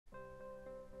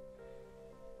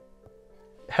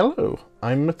Hello,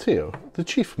 I'm Matteo, the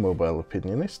Chief Mobile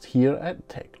Opinionist here at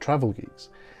Tech Travel Geeks,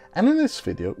 and in this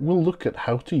video we'll look at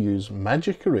how to use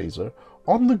Magic Eraser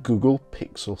on the Google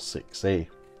Pixel 6a.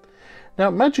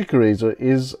 Now, Magic Eraser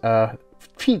is a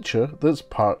feature that's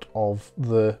part of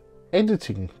the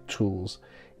editing tools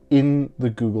in the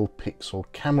Google Pixel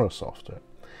camera software.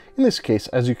 In this case,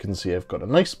 as you can see, I've got a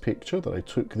nice picture that I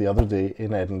took the other day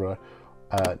in Edinburgh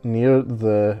near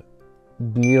the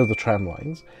tram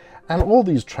lines, and all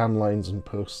these tram lines and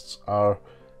posts are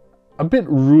a bit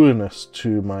ruinous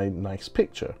to my nice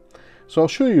picture. So I'll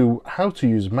show you how to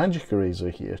use Magic Eraser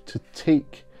here to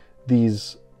take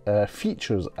these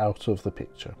features out of the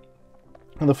picture.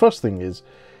 And the first thing is,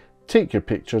 take your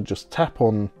picture, just tap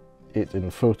on it in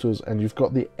Photos, and you've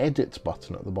got the Edit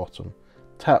button at the bottom.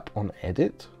 Tap on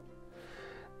Edit.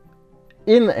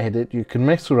 In Edit, you can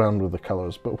mess around with the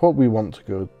colors, but what we want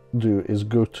to do is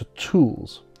go to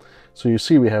Tools. So you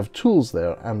see we have Tools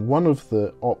there, and one of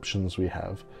the options we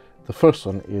have, the first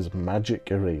one is Magic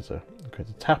Eraser. I'm going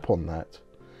to tap on that,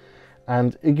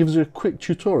 and it gives you a quick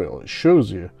tutorial. It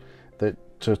shows you that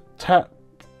to tap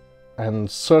and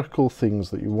circle things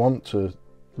that you want to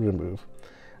remove,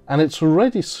 and it's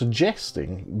already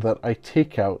suggesting that I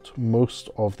take out most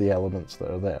of the elements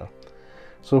that are there.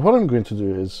 So what I'm going to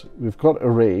do is, we've got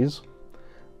Erase,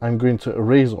 I'm going to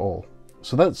erase all.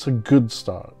 So that's a good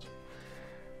start.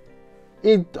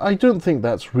 I don't think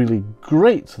that's really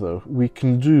great though. We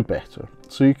can do better.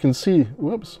 So you can see,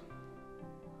 whoops,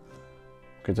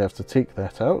 I'm going to have to take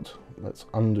that out. Let's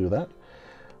undo that.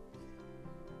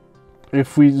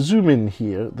 If we zoom in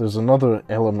here, there's another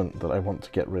element that I want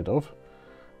to get rid of.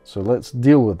 So let's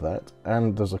deal with that.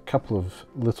 And there's a couple of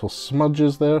little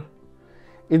smudges there.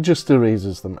 It just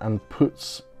erases them and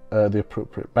puts the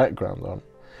appropriate background on.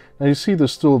 Now you see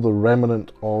there's still the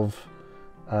remnant of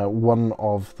one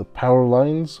of the power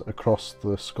lines across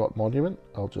the Scott Monument.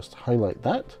 I'll just highlight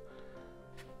that,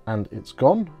 and it's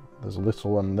gone. There's a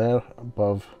little one there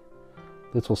above,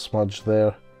 little smudge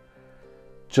there,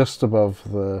 just above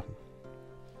the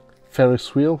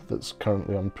Ferris wheel that's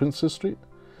currently on Princess Street.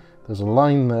 There's a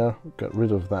line there, get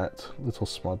rid of that little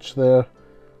smudge there.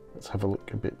 Let's have a look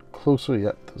a bit closer.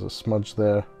 Yep, there's a smudge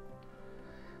there.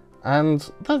 And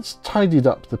that's tidied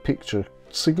up the picture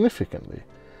significantly.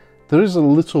 There is a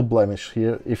little blemish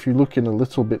here. If you look in a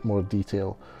little bit more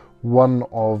detail, one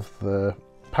of the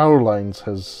power lines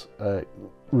has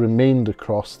remained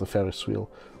across the Ferris wheel.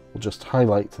 We'll just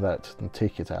highlight that and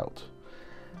take it out.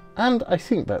 And I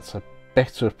think that's a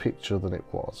better picture than it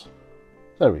was.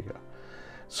 There we go.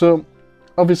 So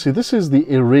obviously this is the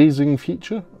erasing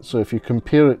feature. So if you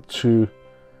compare it to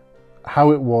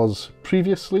how it was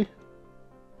previously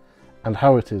and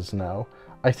how it is now,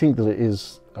 I think that it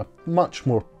is a much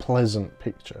more pleasant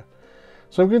picture.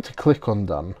 So I'm going to click on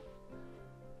Done,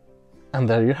 and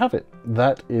there you have it.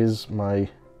 That is my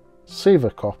Save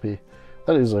a Copy.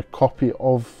 That is a copy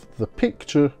of the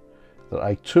picture that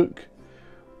I took,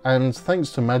 and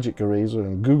thanks to Magic Eraser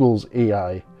and Google's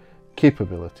AI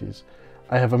capabilities,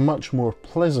 I have a much more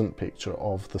pleasant picture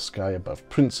of the sky above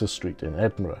Princess Street in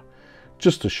Edinburgh.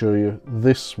 Just to show you,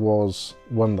 this was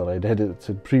one that I'd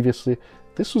edited previously.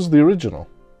 This was the original.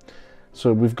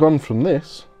 So we've gone from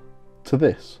this to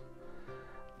this.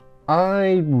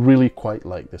 I really quite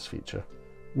like this feature.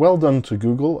 Well done to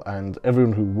Google and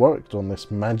everyone who worked on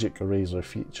this Magic Eraser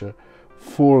feature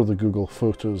for the Google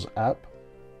Photos app.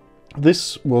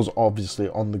 This was obviously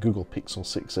on the Google Pixel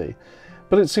 6a,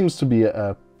 but it seems to be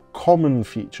a common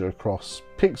feature across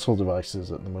Pixel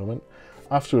devices at the moment,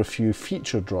 after a few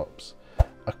feature drops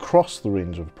across the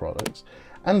range of products,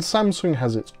 and Samsung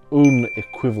has its own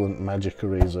equivalent Magic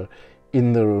Eraser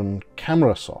in their own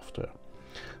camera software.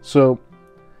 So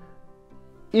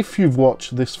if you've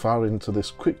watched this far into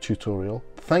this quick tutorial,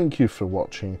 thank you for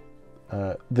watching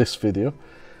this video.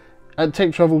 At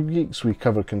Tech Travel Geeks, we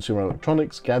cover consumer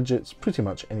electronics, gadgets, pretty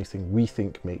much anything we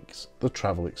think makes the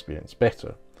travel experience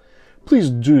better.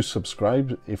 Please do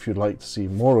subscribe if you'd like to see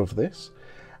more of this,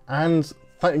 and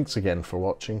thanks again for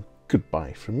watching.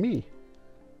 Goodbye from me.